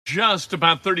just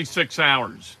about 36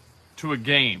 hours to a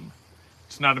game.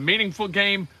 It's not a meaningful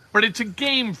game, but it's a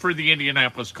game for the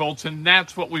Indianapolis Colts, and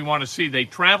that's what we want to see. They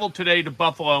travel today to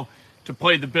Buffalo to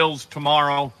play the Bills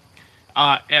tomorrow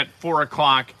at 4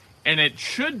 o'clock, and it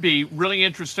should be really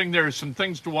interesting. There are some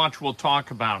things to watch. We'll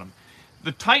talk about them.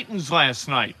 The Titans last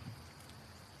night.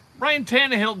 Ryan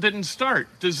Tannehill didn't start.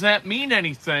 Does that mean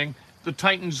anything? The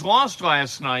Titans lost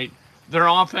last night. Their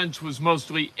offense was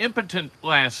mostly impotent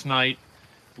last night,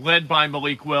 led by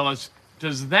Malik Willis.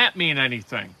 Does that mean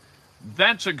anything?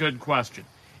 That's a good question.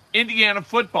 Indiana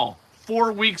football,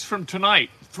 4 weeks from tonight,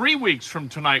 3 weeks from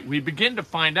tonight, we begin to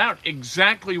find out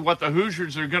exactly what the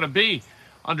Hoosiers are going to be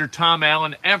under Tom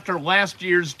Allen after last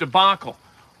year's debacle.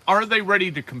 Are they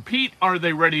ready to compete? Are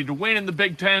they ready to win in the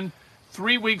Big Ten?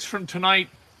 3 weeks from tonight,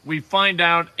 we find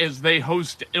out as they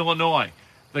host Illinois.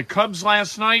 The Cubs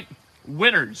last night,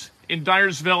 winners in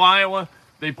Dyersville, Iowa.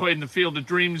 They played in the Field of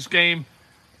Dreams game.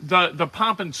 The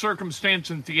pomp and circumstance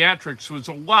and theatrics was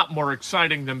a lot more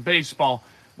exciting than baseball,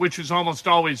 which is almost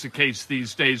always the case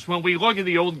these days. When we look at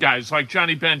the old guys like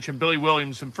Johnny Bench and Billy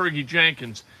Williams and Fergie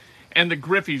Jenkins and the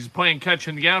Griffies playing catch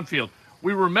in the outfield,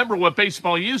 we remember what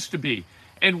baseball used to be,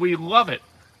 and we love it.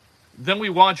 Then we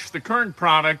watch the current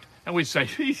product, and we say,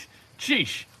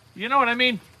 geesh, you know what I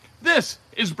mean? This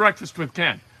is Breakfast with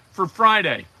Ken for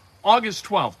Friday, August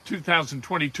 12th,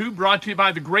 2022, brought to you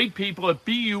by the great people at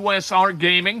BUSR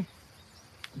Gaming.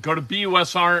 Go to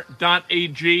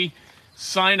busr.ag,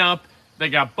 sign up. They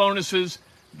got bonuses.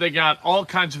 They got all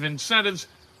kinds of incentives.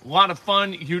 A lot of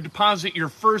fun. You deposit your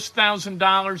first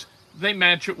 $1,000. They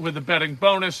match it with a betting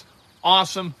bonus.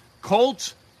 Awesome.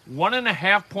 Colts,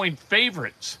 1.5-point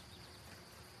favorites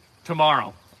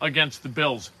tomorrow against the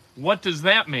Bills. What does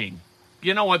that mean?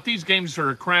 You know what? These games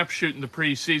are a crapshoot in the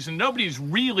preseason. Nobody's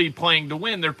really playing to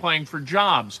win. They're playing for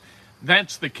jobs.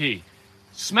 That's the key.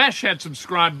 Smash that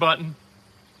subscribe button.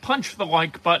 Punch the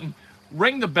like button.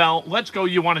 Ring the bell. Let's go.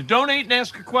 You want to donate and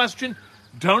ask a question?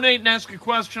 Donate and ask a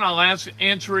question. I'll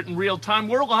answer it in real time.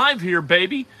 We're live here,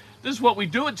 baby. This is what we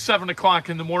do at 7 o'clock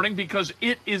in the morning because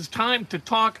it is time to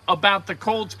talk about the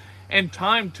Colts and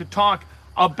time to talk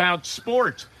about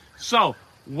sports. So,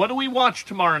 what do we watch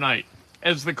tomorrow night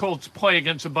as the Colts play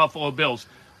against the Buffalo Bills?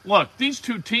 Look, these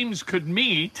two teams could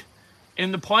meet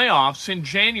in the playoffs in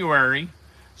January,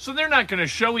 so they're not going to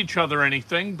show each other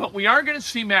anything, but we are going to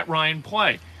see Matt Ryan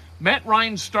play. Matt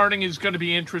Ryan starting is going to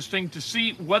be interesting to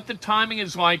see what the timing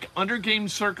is like under game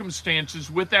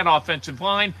circumstances with that offensive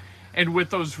line and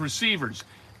with those receivers.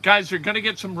 Guys are going to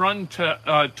get some run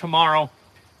tomorrow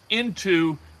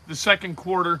into the second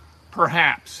quarter,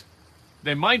 perhaps.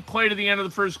 They might play to the end of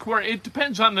the first quarter. It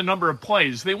depends on the number of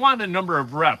plays. They want a number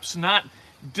of reps, not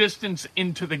distance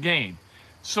into the game.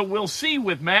 So we'll see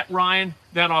with Matt Ryan,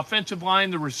 that offensive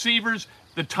line, the receivers,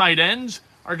 the tight ends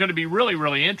are going to be really,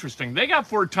 really interesting. They got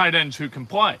 4 tight ends who can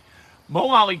play.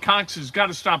 Alie-Cox has got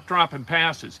to stop dropping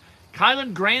passes.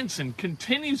 Kylan Granson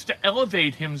continues to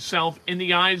elevate himself in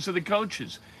the eyes of the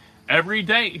coaches every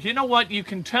day. You know what? You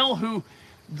can tell who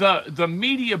the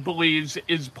media believes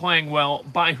is playing well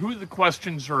by who the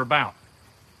questions are about.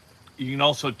 You can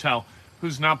also tell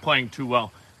who's not playing too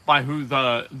well by who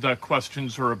the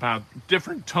questions are about.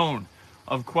 Different tone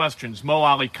of questions.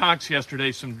 Alie-Cox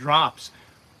yesterday, some drops.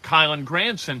 Kylan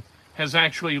Granson has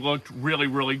actually looked really,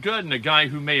 really good, and a guy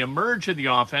who may emerge in the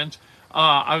offense.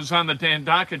 I was on the Dan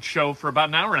Dockett show for about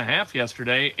an hour and a half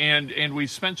yesterday, and we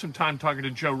spent some time talking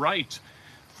to Joe Wright,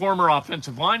 former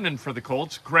offensive lineman for the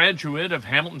Colts, graduate of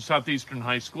Hamilton Southeastern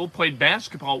High School, played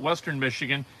basketball at Western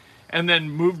Michigan, and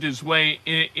then moved his way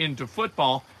into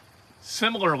football,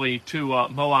 similarly to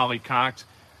Alie-Cox.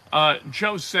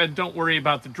 Joe said, don't worry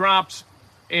about the drops,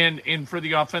 and for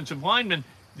the offensive lineman,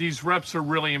 these reps are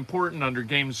really important under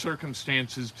game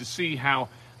circumstances to see how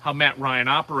Matt Ryan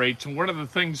operates. And one of the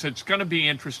things that's going to be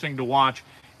interesting to watch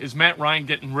is Matt Ryan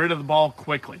getting rid of the ball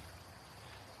quickly.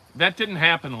 That didn't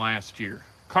happen last year.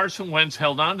 Carson Wentz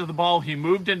held on to the ball. He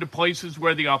moved into places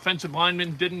where the offensive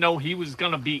lineman didn't know he was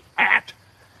going to be at,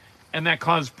 and that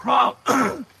caused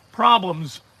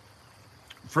problems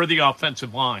for the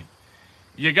offensive line.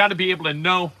 You got to be able to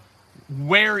know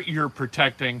where you're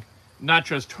protecting, not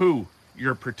just who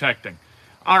you're protecting.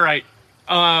 All right,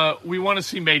 we want to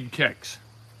see made kicks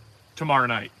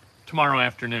tomorrow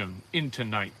afternoon, into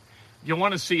night. You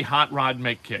want to see Hot Rod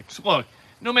make kicks. Look,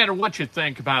 no matter what you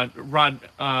think about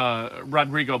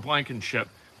Rodrigo Blankenship,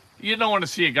 you don't want to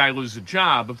see a guy lose a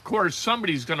job. Of course,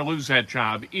 somebody's going to lose that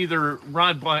job, either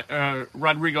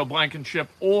Rodrigo Blankenship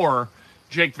or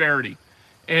Jake Verity.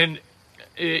 And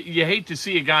you hate to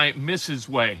see a guy miss his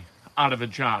way out of a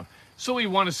job. So we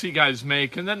want to see guys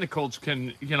make, and then the Colts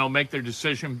can, make their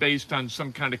decision based on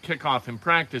some kind of kickoff in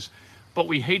practice. But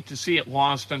we hate to see it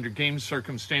lost under game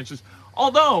circumstances.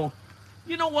 Although,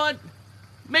 you know what?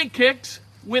 Make kicks,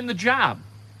 win the job.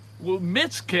 Well,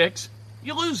 miss kicks,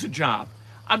 you lose the job.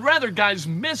 I'd rather guys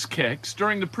miss kicks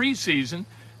during the preseason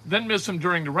than miss them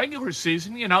during the regular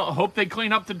season. Hope they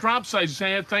clean up the drops.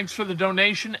 Isaiah, thanks for the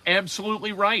donation.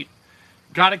 Absolutely right.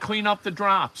 Got to clean up the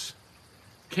drops.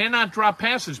 Cannot drop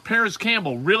passes. Paris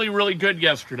Campbell, really, really good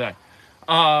yesterday.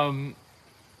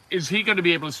 Is he going to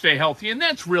be able to stay healthy? And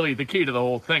that's really the key to the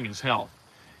whole thing is health.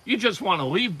 You just want to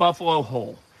leave Buffalo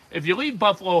whole. If you leave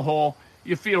Buffalo whole,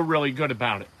 you feel really good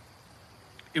about it.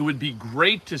 It would be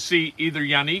great to see either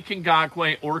Yannick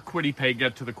Ngakoue or Kwity Paye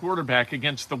get to the quarterback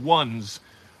against the ones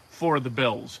for the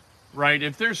Bills, right?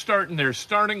 If they're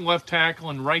starting left tackle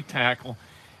and right tackle,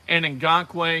 and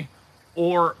Ngakoue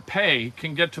or Paye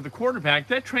can get to the quarterback,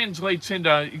 that translates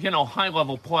into,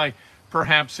 high-level play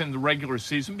perhaps in the regular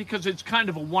season because it's kind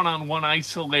of a one-on-one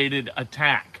isolated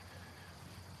attack.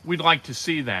 We'd like to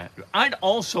see that. I'd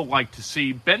also like to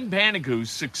see Ben Banogu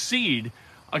succeed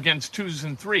against 2s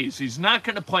and 3s. He's not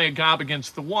going to play a gob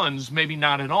against the 1s, maybe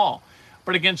not at all.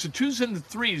 But against the 2s and the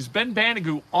 3s, Ben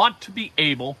Banogu ought to be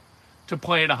able to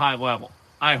play at a high level.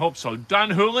 I hope so.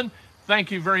 Don Hoolan,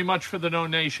 thank you very much for the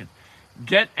donation.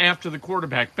 Get after the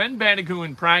quarterback. Ben Banogu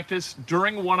in practice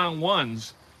during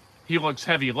one-on-ones, he looks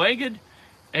heavy-legged.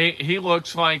 He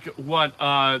looks like what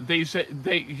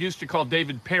they used to call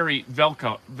David Perry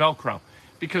Velcro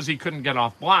because he couldn't get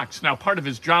off blocks. Now, part of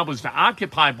his job was to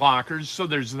occupy blockers, so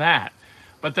there's that.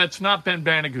 But that's not Ben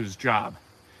Banogu's job.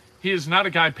 He is not a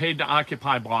guy paid to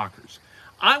occupy blockers.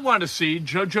 I want to see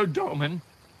JoJo Domann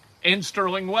and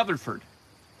Sterling Weatherford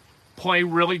play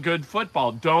really good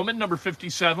football. Domann, number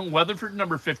 57, Weatherford,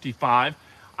 number 55.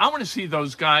 I want to see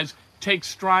those guys take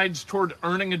strides toward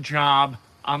earning a job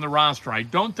on the roster. I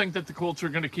don't think that the Colts are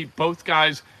going to keep both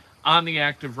guys on the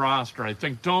active roster. I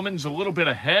think Domann's a little bit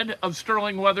ahead of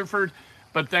Sterling Weatherford,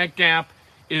 but that gap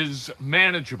is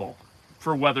manageable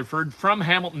for Weatherford from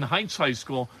Hamilton Heights High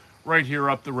School right here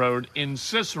up the road in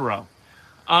Cicero.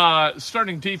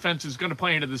 Starting defense is going to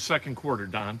play into the second quarter,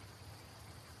 Don.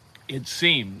 It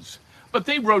seems. But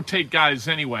they rotate guys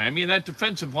anyway. I mean, that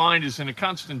defensive line is in a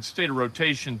constant state of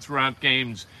rotation throughout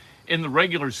games in the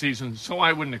regular season, so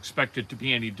I wouldn't expect it to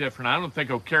be any different. I don't think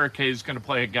Okereke is going to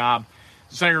play a gob.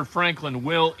 Zaire Franklin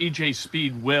will. E.J.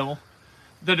 Speed will.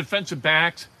 The defensive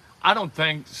backs, I don't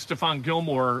think Stephon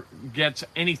Gilmore gets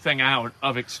anything out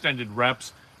of extended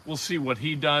reps. We'll see what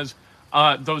he does.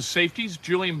 Those safeties,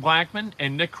 Julian Blackmon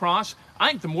and Nick Cross, I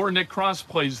think the more Nick Cross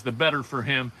plays, the better for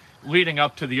him leading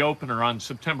up to the opener on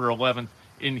September 11th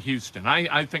in Houston.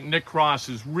 I think Nick Cross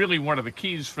is really one of the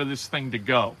keys for this thing to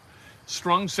go.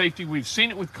 Strong safety, we've seen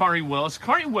it with Khari Willis.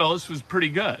 Khari Willis was pretty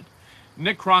good.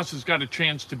 Nick Cross has got a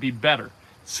chance to be better,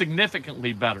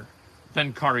 significantly better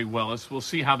than Khari Willis. We'll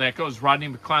see how that goes. Rodney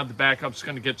McLeod, the backup's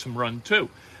going to get some run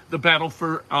too. The battle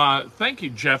for, thank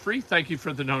you, Jeffrey. Thank you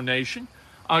for the donation.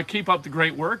 Keep up the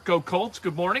great work. Go Colts.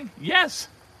 Good morning. Yes.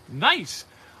 Nice.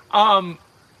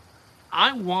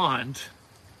 I want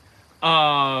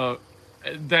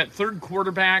that third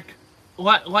quarterback,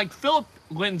 like Philip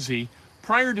Lindsay,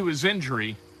 prior to his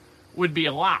injury, would be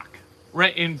a lock.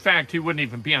 Right? In fact, he wouldn't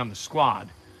even be on the squad.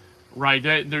 Right?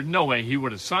 There's no way he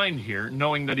would have signed here,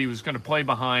 knowing that he was going to play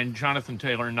behind Jonathan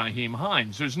Taylor and Nyheim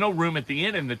Hines. There's no room at the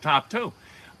end in the top two.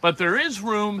 But there is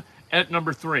room at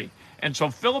number 3. And so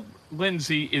Philip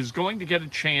Lindsay is going to get a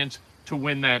chance to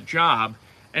win that job.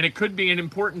 And it could be an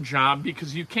important job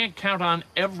because you can't count on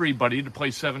everybody to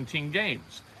play 17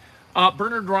 games.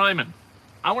 Bernard Ryman.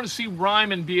 I want to see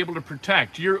Ryman be able to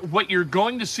protect. What you're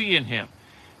going to see in him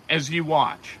as you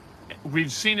watch.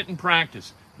 We've seen it in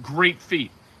practice. Great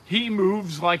feet. He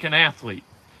moves like an athlete.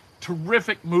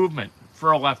 Terrific movement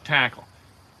for a left tackle.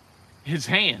 His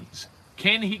hands.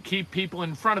 Can he keep people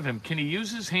in front of him? Can he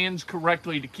use his hands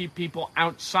correctly to keep people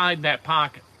outside that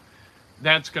pocket?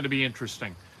 That's going to be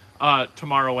interesting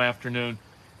tomorrow afternoon.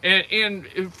 And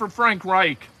for Frank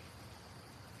Reich,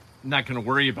 I'm not going to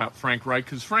worry about Frank Reich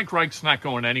because Frank Reich's not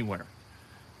going anywhere.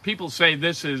 People say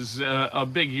this is a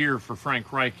big year for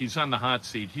Frank Reich. He's on the hot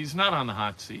seat. He's not on the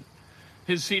hot seat.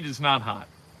 His seat is not hot.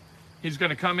 He's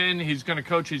going to come in, he's going to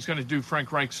coach, he's going to do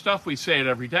Frank Reich stuff. We say it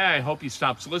every day. I hope he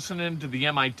stops listening to the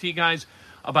MIT guys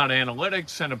about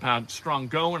analytics and about strong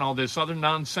go and all this other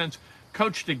nonsense.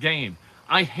 Coach the game.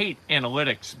 I hate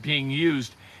analytics being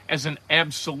used as an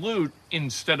absolute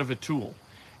instead of a tool.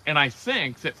 And I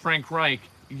think that Frank Reich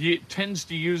tends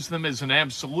to use them as an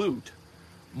absolute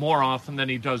more often than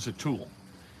he does a tool.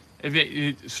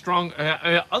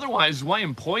 Otherwise, why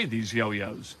employ these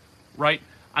yo-yos? right?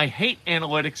 I hate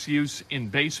analytics use in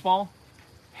baseball.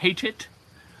 Hate it.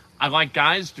 I like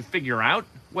guys to figure out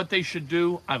what they should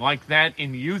do. I like that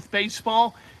in youth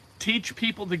baseball. Teach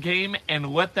people the game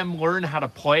and let them learn how to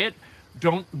play it.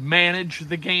 Don't manage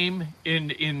the game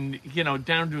in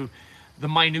down to the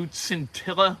minute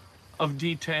scintilla of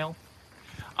detail.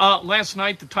 Last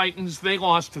night, the Titans, they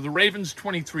lost to the Ravens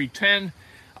 23-10.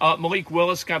 Malik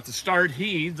Willis got the start.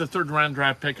 He, the third-round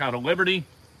draft pick out of Liberty,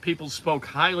 people spoke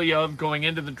highly of going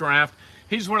into the draft.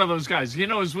 He's one of those guys.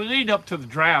 As we lead up to the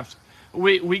drafts,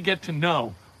 we get to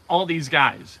know all these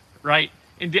guys, right?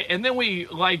 And then we,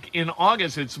 like in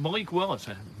August, it's Malik Willis.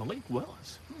 Malik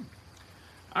Willis?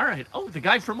 All right. Oh, the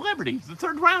guy from Liberty, the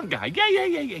third-round guy.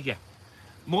 Yeah.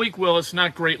 Malik Willis,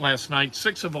 not great last night.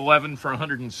 6 of 11 for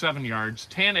 107 yards.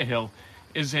 Tannehill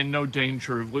is in no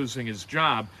danger of losing his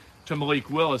job to Malik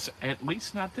Willis, at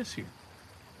least not this year.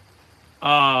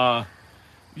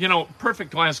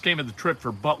 Perfect last game of the trip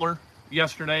for Butler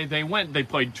yesterday. They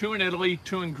played 2 in Italy,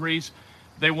 2 in Greece.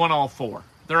 They won all 4.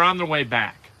 They're on their way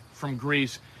back from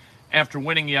Greece after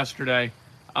winning yesterday.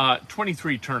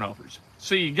 23 turnovers.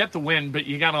 So you get the win, but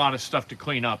you got a lot of stuff to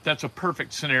clean up. That's a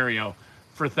perfect scenario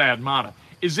for Thad Matta.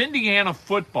 Is Indiana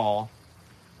football,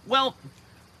 well,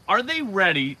 are they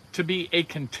ready to be a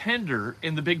contender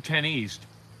in the Big Ten East?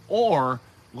 Or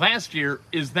last year,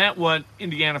 is that what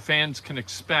Indiana fans can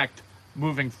expect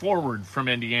moving forward from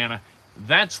Indiana?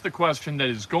 That's the question that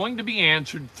is going to be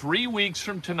answered 3 weeks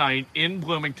from tonight in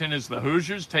Bloomington as the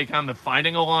Hoosiers take on the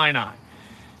Fighting Illini.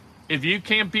 If you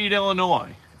can't beat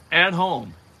Illinois at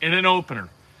home in an opener,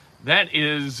 that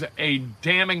is a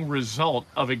damning result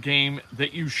of a game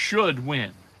that you should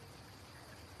win.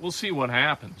 We'll see what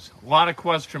happens. A lot of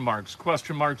question marks.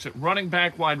 Question marks at running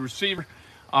back, wide receiver,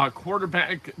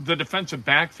 quarterback. The defensive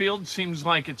backfield seems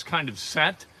like it's kind of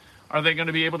set. Are they going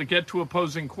to be able to get to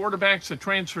opposing quarterbacks? The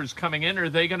transfers coming in, are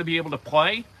they going to be able to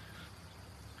play?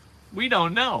 We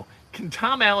don't know. Can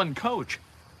Tom Allen coach?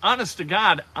 Honest to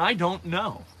God, I don't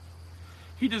know.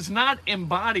 He does not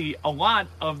embody a lot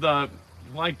of the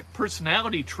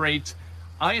personality traits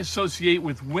I associate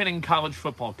with winning college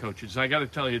football coaches. I got to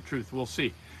tell you the truth. We'll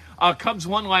see. Cubs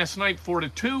won last night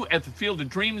 4-2 at the Field of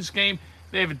Dreams game.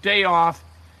 They have a day off,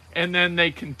 and then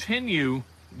they continue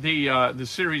the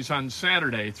series on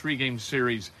Saturday, 3-game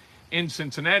series in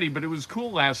Cincinnati. But it was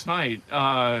cool last night.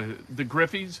 The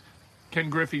Griffeys, Ken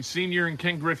Griffey Sr. and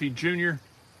Ken Griffey Jr.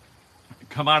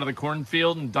 come out of the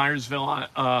cornfield in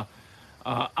Dyersville,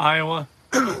 Iowa,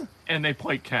 and they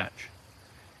play catch.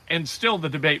 And still the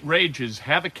debate rages,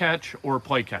 have a catch or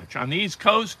play catch. On the East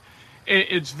Coast,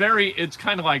 it's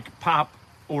kind of like pop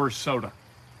or soda.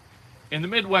 In the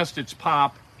Midwest, it's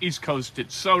pop. East Coast,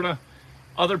 it's soda.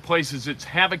 Other places, it's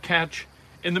have a catch.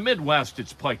 In the Midwest,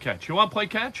 it's play catch. You want play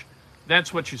catch?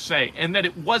 That's what you say. And that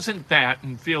it wasn't that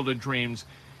in Field of Dreams,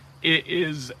 it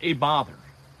is a bother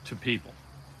to people.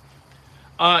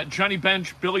 Johnny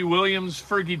Bench, Billy Williams,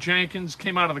 Fergie Jenkins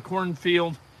came out of the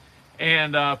cornfield,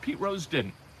 and Pete Rose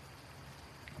didn't.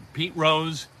 Pete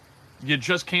Rose, you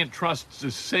just can't trust to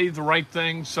say the right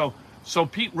thing. So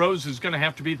Pete Rose is going to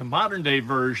have to be the modern-day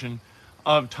version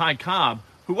of Ty Cobb,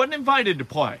 who wasn't invited to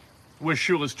play with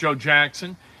Shoeless Joe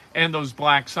Jackson and those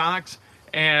Black Sox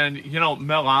and,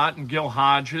 Mel Ott and Gil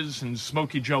Hodges and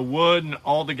Smokey Joe Wood and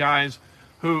all the guys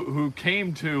who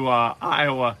came to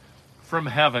Iowa from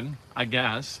heaven, I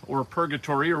guess, or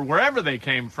purgatory or wherever they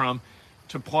came from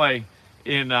to play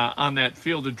on that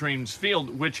Field of Dreams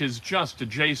field, which is just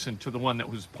adjacent to the one that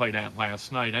was played at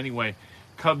last night. Anyway,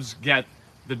 Cubs get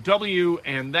the W,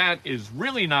 and that is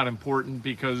really not important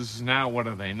because now, what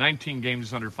are they, 19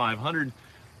 games under 500?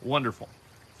 Wonderful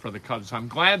for the Cubs. I'm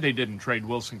glad they didn't trade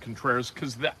Wilson Contreras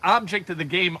because the object of the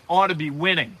game ought to be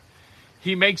winning.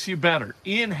 He makes you better.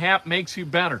 Ian Happ makes you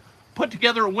better. Put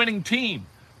together a winning team.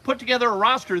 Put together a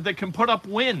roster that can put up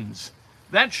wins.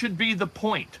 That should be the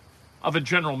point of a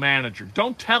general manager.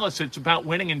 Don't tell us it's about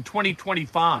winning in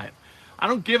 2025. I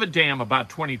don't give a damn about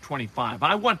 2025.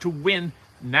 I want to win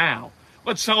now.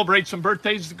 Let's celebrate some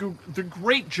birthdays. The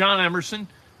great John Emerson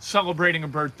celebrating a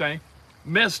birthday.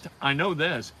 Missed, I know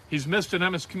this, he's missed an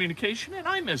MS Communication, and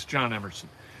I miss John Emerson.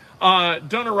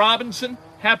 Donna Robinson,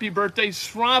 happy birthday.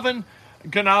 Sravan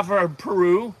Ganavara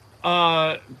Peru,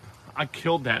 I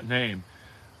killed that name.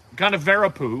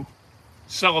 Ganavarapu,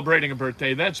 celebrating a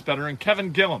birthday. That's better. And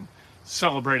Kevin Gillum,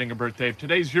 celebrating a birthday. If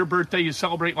today's your birthday, you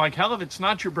celebrate like hell. If it's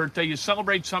not your birthday, you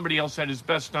celebrate somebody else that is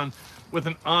best done with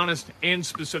an honest and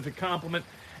specific compliment.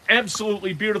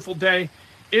 Absolutely beautiful day.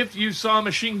 If you saw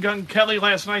Machine Gun Kelly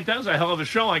last night, that was a hell of a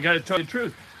show, I got to tell you the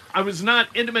truth. I was not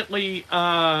intimately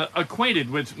acquainted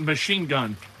with Machine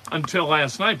Gun until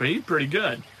last night, but he's pretty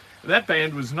good. That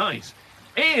band was nice.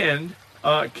 And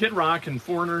Kid Rock and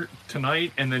Foreigner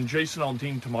tonight, and then Jason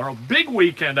Aldean tomorrow. Big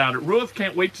weekend out at Ruth.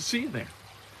 Can't wait to see you there.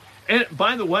 And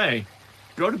by the way,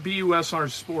 go to BUSR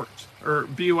Sports or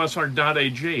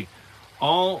BUSR.ag.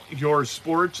 All your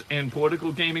sports and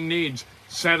political gaming needs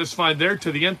satisfied there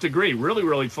to the nth degree. Really,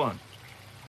 really fun.